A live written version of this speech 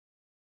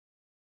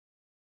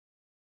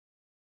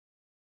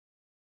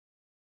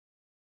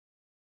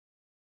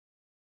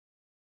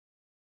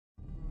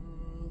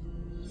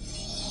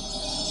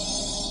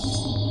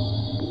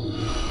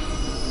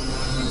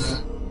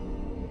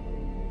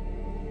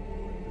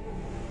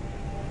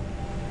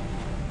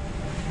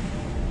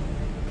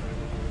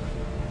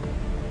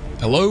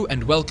Hello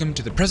and welcome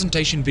to the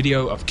presentation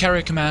video of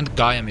Carrier Command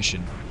Gaea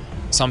Mission.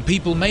 Some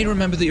people may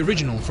remember the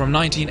original from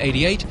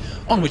 1988,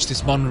 on which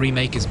this modern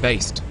remake is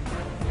based.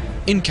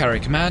 In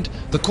Carrier Command,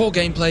 the core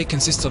gameplay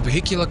consists of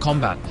vehicular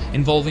combat,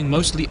 involving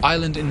mostly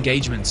island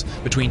engagements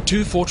between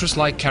two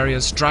fortress-like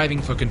carriers striving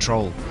for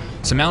control,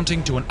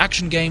 surmounting to an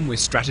action game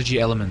with strategy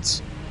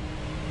elements.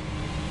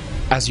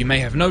 As you may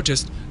have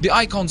noticed, the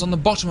icons on the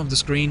bottom of the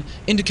screen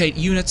indicate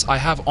units I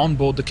have on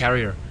board the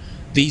carrier.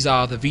 These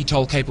are the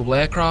VTOL-capable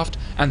aircraft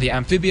and the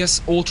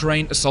amphibious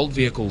all-terrain assault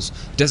vehicles,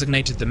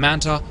 designated the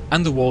Manta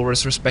and the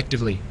Walrus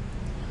respectively.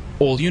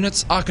 All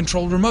units are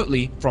controlled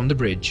remotely from the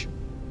bridge.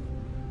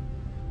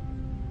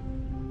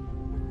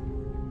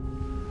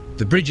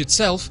 The bridge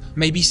itself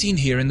may be seen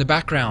here in the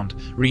background,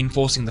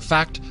 reinforcing the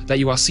fact that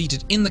you are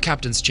seated in the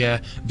captain's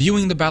chair,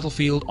 viewing the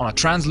battlefield on a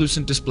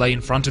translucent display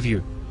in front of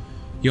you.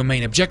 Your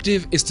main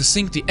objective is to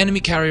sink the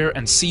enemy carrier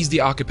and seize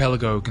the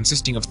archipelago,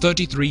 consisting of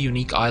 33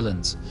 unique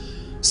islands.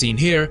 Seen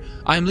here,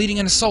 I am leading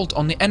an assault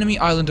on the enemy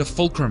island of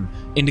Fulcrum,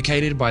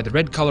 indicated by the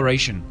red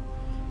coloration.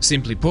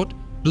 Simply put,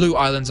 blue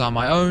islands are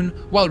my own,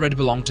 while red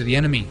belong to the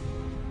enemy.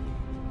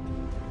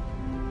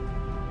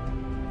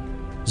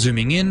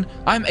 Zooming in,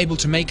 I am able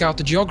to make out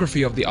the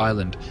geography of the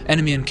island,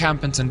 enemy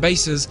encampments and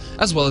bases,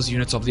 as well as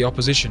units of the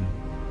opposition.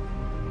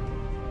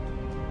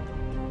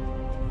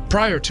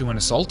 Prior to an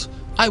assault,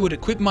 I would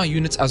equip my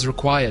units as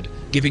required,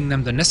 giving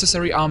them the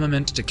necessary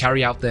armament to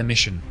carry out their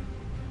mission.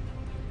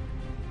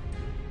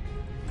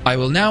 I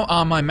will now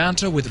arm my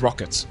Manta with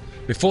rockets,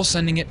 before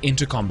sending it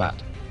into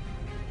combat.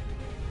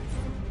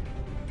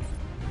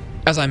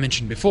 As I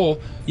mentioned before,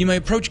 you may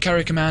approach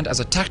Carrier Command as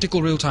a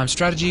tactical real-time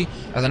strategy,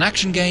 as an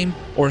action game,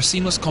 or a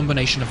seamless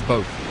combination of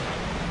both.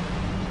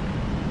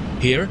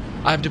 Here,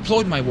 I have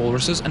deployed my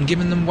walruses and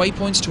given them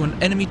waypoints to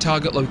an enemy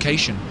target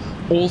location,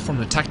 all from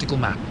the tactical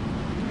map.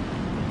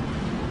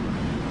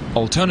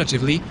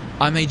 Alternatively,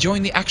 I may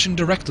join the action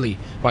directly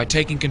by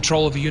taking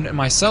control of a unit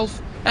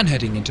myself and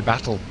heading into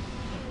battle.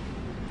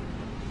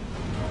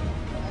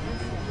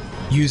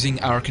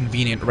 Using our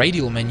convenient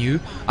radial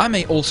menu, I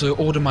may also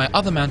order my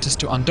other Mantas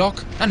to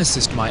undock and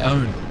assist my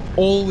own,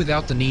 all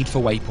without the need for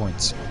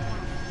waypoints.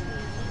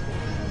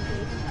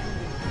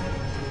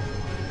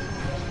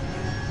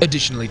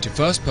 Additionally to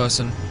first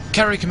person,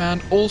 Carrier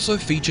Command also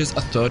features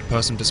a third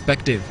person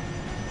perspective.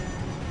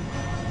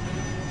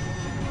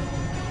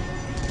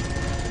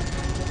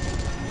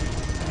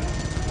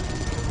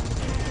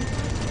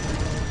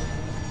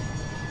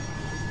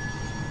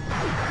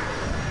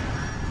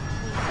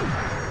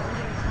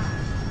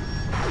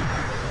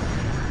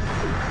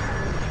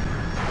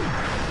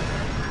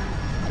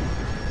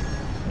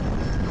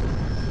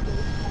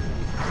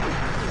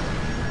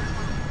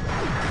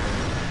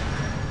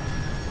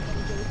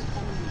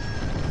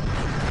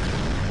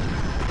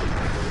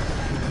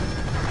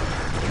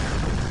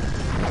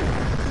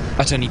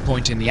 At any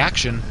point in the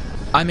action,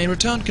 I may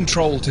return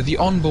control to the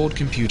onboard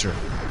computer.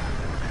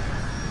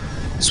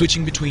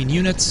 Switching between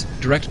units,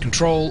 direct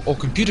control or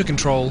computer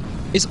control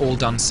is all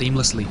done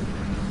seamlessly.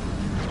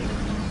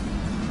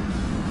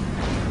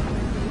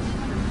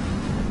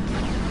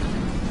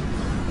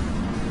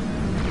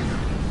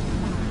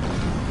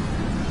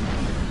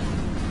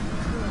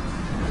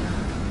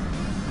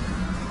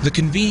 The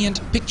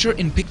convenient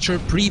picture-in-picture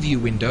preview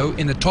window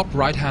in the top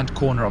right-hand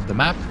corner of the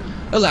map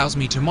allows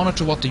me to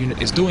monitor what the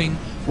unit is doing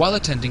while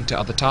attending to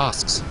other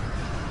tasks.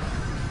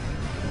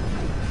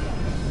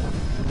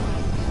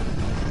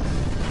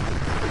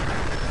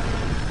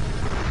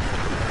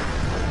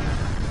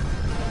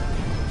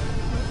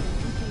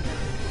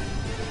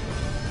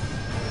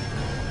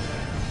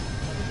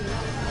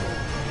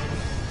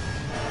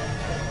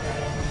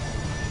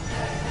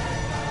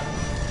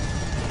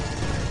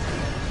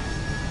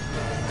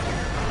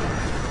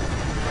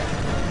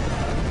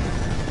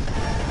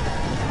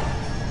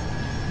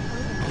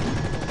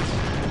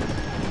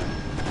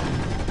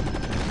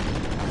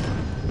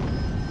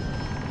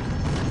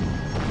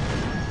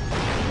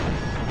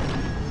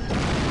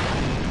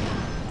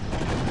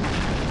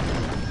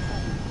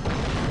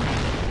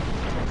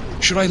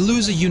 Should I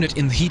lose a unit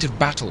in the heat of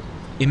battle,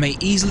 it may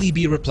easily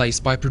be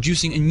replaced by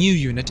producing a new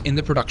unit in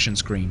the production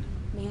screen.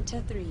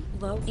 Manta 3,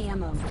 low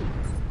ammo.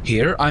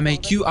 Here I may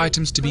queue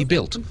items to be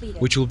built,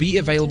 which will be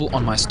available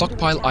on my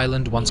stockpile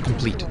island once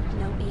complete.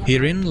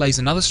 Herein lays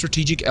another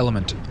strategic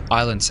element,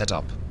 island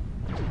setup.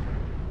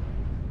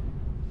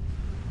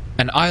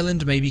 An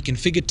island may be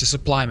configured to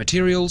supply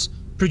materials,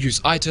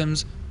 produce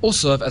items, or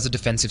serve as a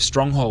defensive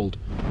stronghold.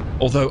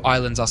 Although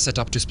islands are set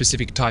up to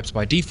specific types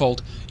by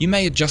default, you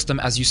may adjust them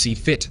as you see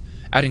fit,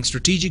 adding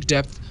strategic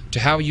depth to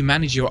how you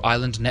manage your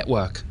island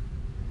network.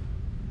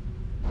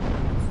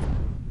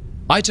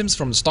 Items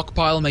from the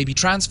stockpile may be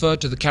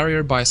transferred to the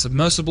carrier by a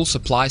submersible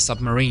supply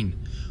submarine,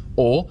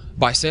 or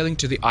by sailing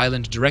to the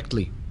island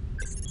directly.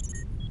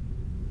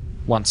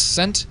 Once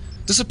sent,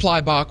 the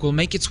supply bark will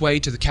make its way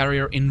to the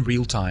carrier in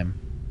real time.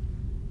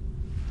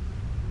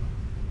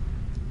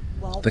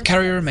 The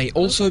carrier may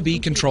also be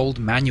controlled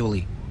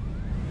manually.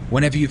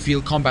 Whenever you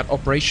feel combat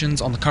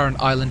operations on the current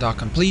island are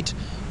complete,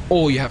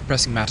 or you have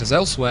pressing matters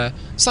elsewhere,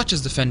 such as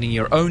defending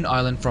your own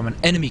island from an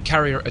enemy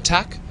carrier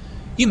attack,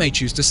 you may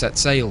choose to set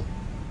sail.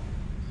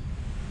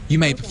 You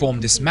may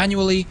perform this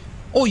manually,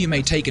 or you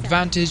may take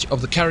advantage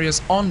of the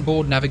carrier's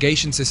onboard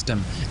navigation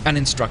system and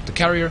instruct the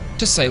carrier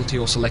to sail to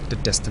your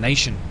selected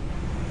destination.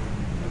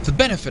 The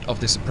benefit of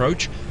this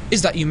approach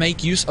is that you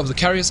make use of the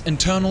carrier's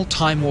internal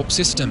time warp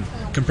system,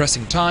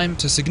 compressing time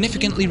to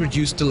significantly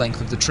reduce the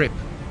length of the trip.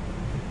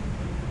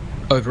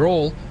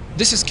 Overall,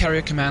 this is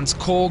Carrier Command's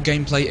core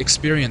gameplay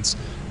experience,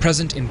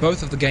 present in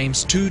both of the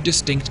game's two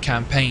distinct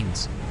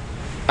campaigns.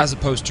 As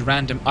opposed to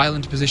random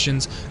island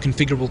positions,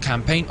 configurable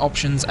campaign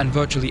options and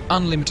virtually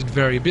unlimited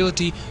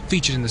variability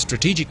featured in the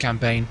strategic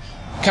campaign,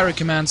 Carrier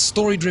Command's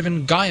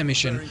story-driven Gaea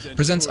Mission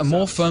presents a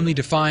more firmly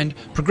defined,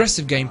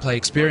 progressive gameplay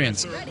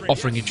experience,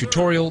 offering a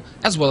tutorial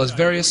as well as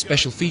various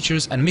special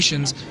features and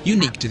missions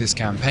unique to this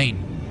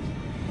campaign.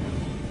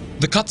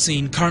 The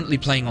cutscene currently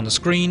playing on the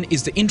screen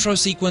is the intro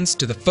sequence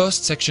to the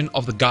first section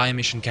of the Gaea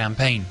Mission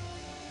campaign.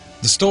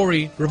 The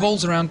story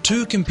revolves around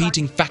two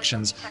competing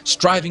factions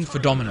striving for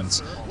dominance,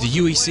 the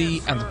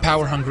UEC and the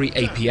power-hungry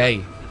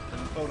APA.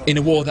 In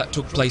a war that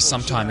took place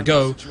some time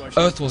ago,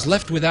 Earth was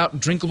left without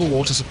drinkable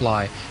water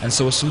supply, and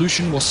so a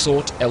solution was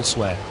sought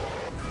elsewhere.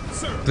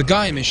 The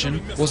Gaea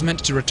Mission was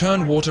meant to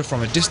return water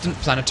from a distant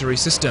planetary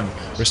system,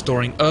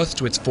 restoring Earth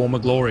to its former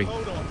glory.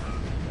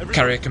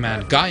 Carrier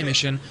Command Gaea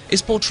Mission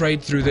is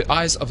portrayed through the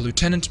eyes of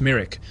Lieutenant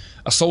Mirik,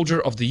 a soldier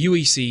of the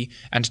UEC,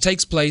 and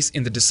takes place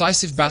in the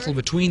decisive battle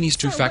between these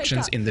two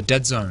factions in the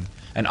Dead Zone,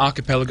 an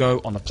archipelago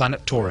on the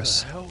planet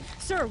Taurus.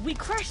 Sir, we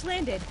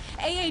crash-landed.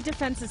 AA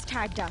defenses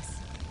tagged us.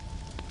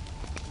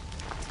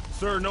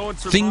 Sir, no one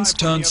Things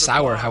turn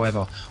sour,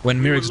 however,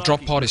 when Mirik's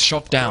drop pod is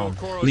shot down,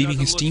 leaving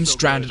his team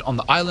stranded on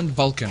the island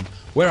Vulcan,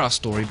 where our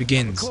story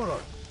begins.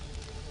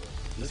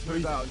 Let's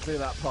move out and clear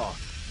that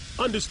path.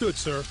 Understood,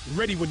 sir.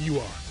 Ready when you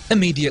are.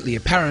 Immediately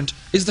apparent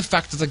is the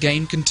fact that the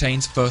game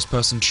contains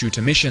first-person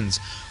shooter missions,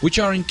 which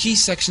are in key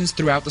sections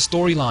throughout the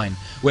storyline,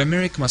 where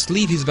Mirik must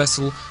leave his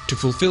vessel to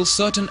fulfill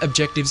certain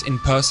objectives in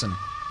person,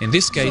 in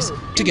this case,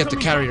 to get the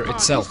carrier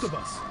itself.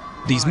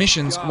 These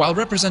missions, while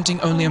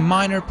representing only a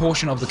minor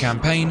portion of the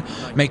campaign,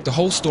 make the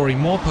whole story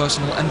more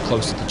personal and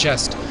close to the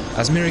chest,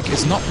 as Mirik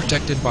is not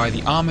protected by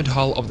the armoured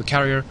hull of the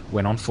carrier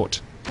when on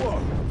foot.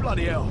 Whoa,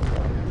 bloody hell.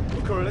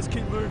 Okay, let's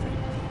keep moving.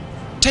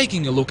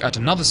 Taking a look at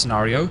another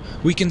scenario,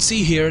 we can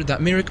see here that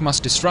Mirik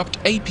must disrupt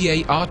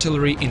APA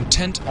artillery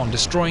intent on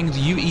destroying the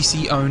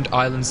UEC-owned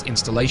island's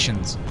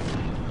installations.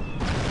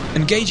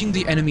 Engaging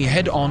the enemy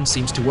head-on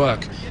seems to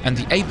work, and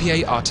the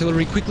APA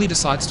artillery quickly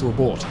decides to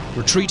abort,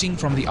 retreating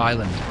from the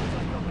island.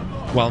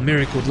 While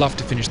Mirik would love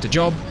to finish the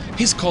job,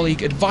 his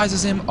colleague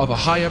advises him of a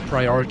higher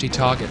priority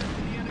target,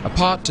 a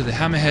part to the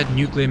Hammerhead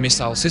nuclear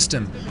missile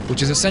system,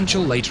 which is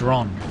essential later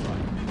on.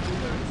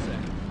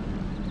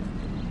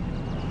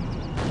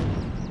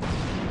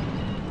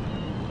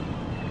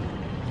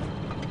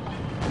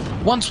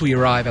 Once we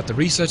arrive at the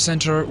research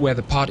center where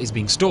the part is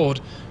being stored,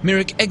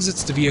 Mirik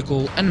exits the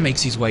vehicle and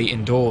makes his way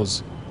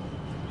indoors.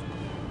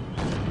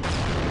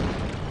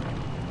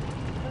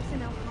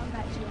 Personnel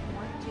combat shield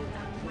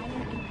 1-2,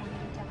 minor incoming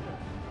detected.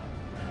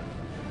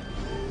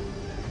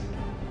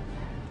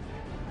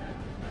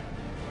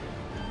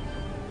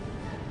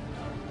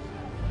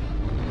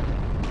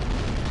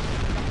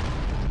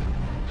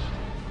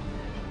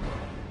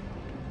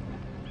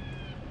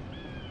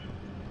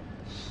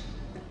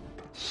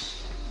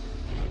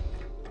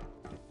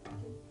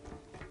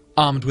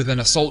 Armed with an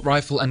assault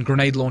rifle and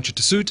grenade launcher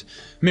to suit,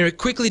 Mirik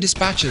quickly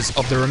dispatches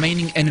of the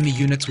remaining enemy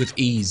units with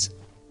ease.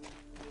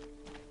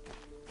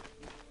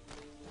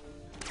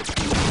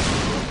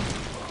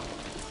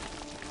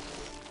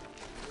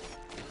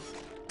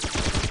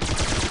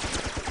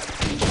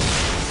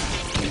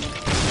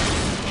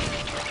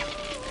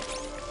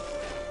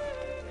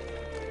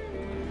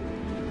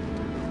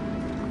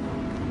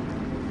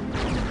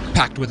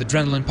 Packed with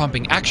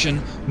adrenaline-pumping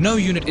action, no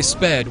unit is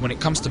spared when it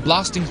comes to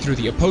blasting through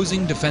the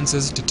opposing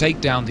defenses to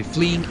take down the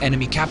fleeing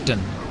enemy captain,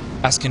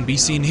 as can be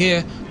seen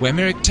here, where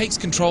Mirik takes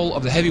control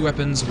of the heavy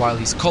weapons while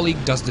his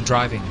colleague does the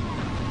driving.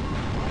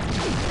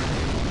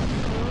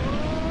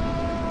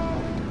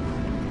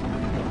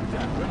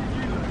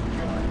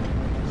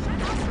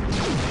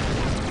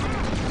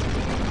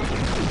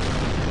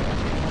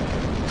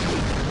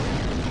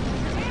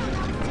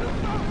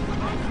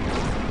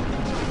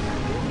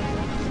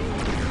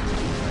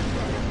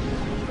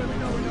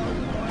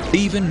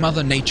 Even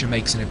Mother Nature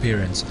makes an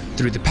appearance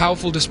through the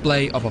powerful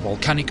display of a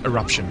volcanic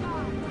eruption.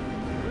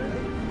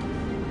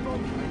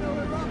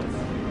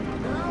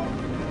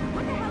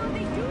 What the hell are they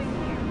doing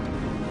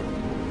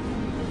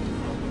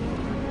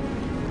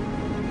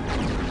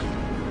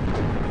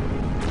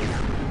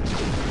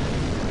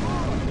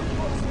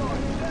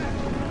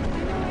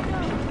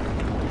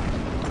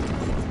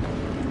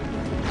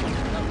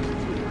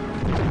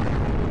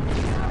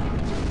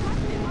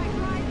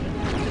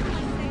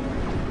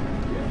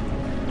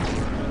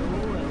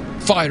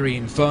Fiery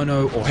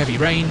inferno or heavy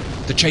rain,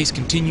 the chase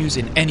continues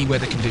in any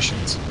weather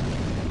conditions.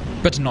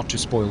 But not to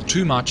spoil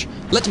too much,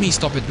 let me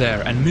stop it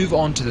there and move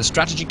on to the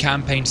strategy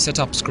campaign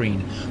setup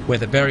screen, where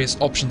the various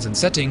options and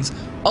settings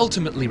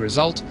ultimately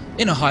result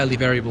in a highly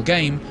variable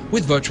game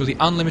with virtually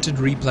unlimited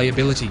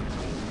replayability.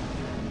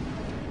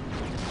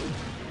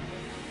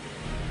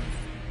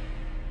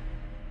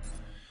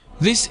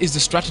 This is the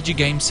strategy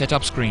game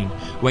setup screen,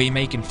 where you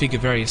may configure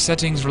various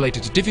settings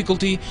related to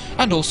difficulty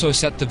and also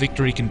set the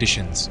victory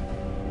conditions.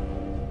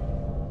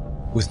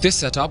 With this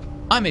setup,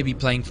 I may be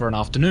playing for an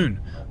afternoon,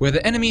 where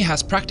the enemy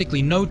has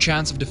practically no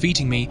chance of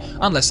defeating me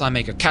unless I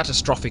make a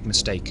catastrophic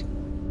mistake.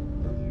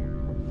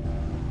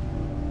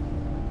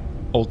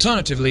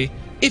 Alternatively,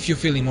 if you're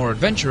feeling more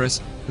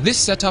adventurous, this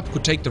setup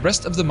could take the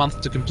rest of the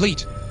month to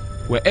complete,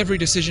 where every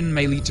decision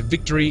may lead to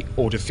victory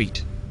or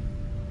defeat.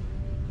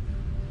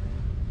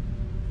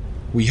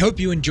 We hope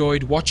you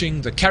enjoyed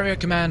watching the Carrier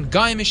Command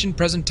Gaea Mission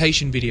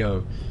presentation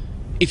video.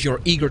 If you're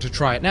eager to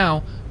try it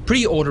now,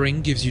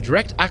 pre-ordering gives you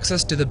direct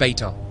access to the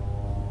beta.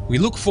 We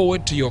look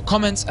forward to your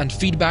comments and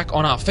feedback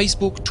on our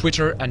Facebook,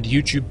 Twitter and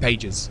YouTube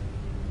pages.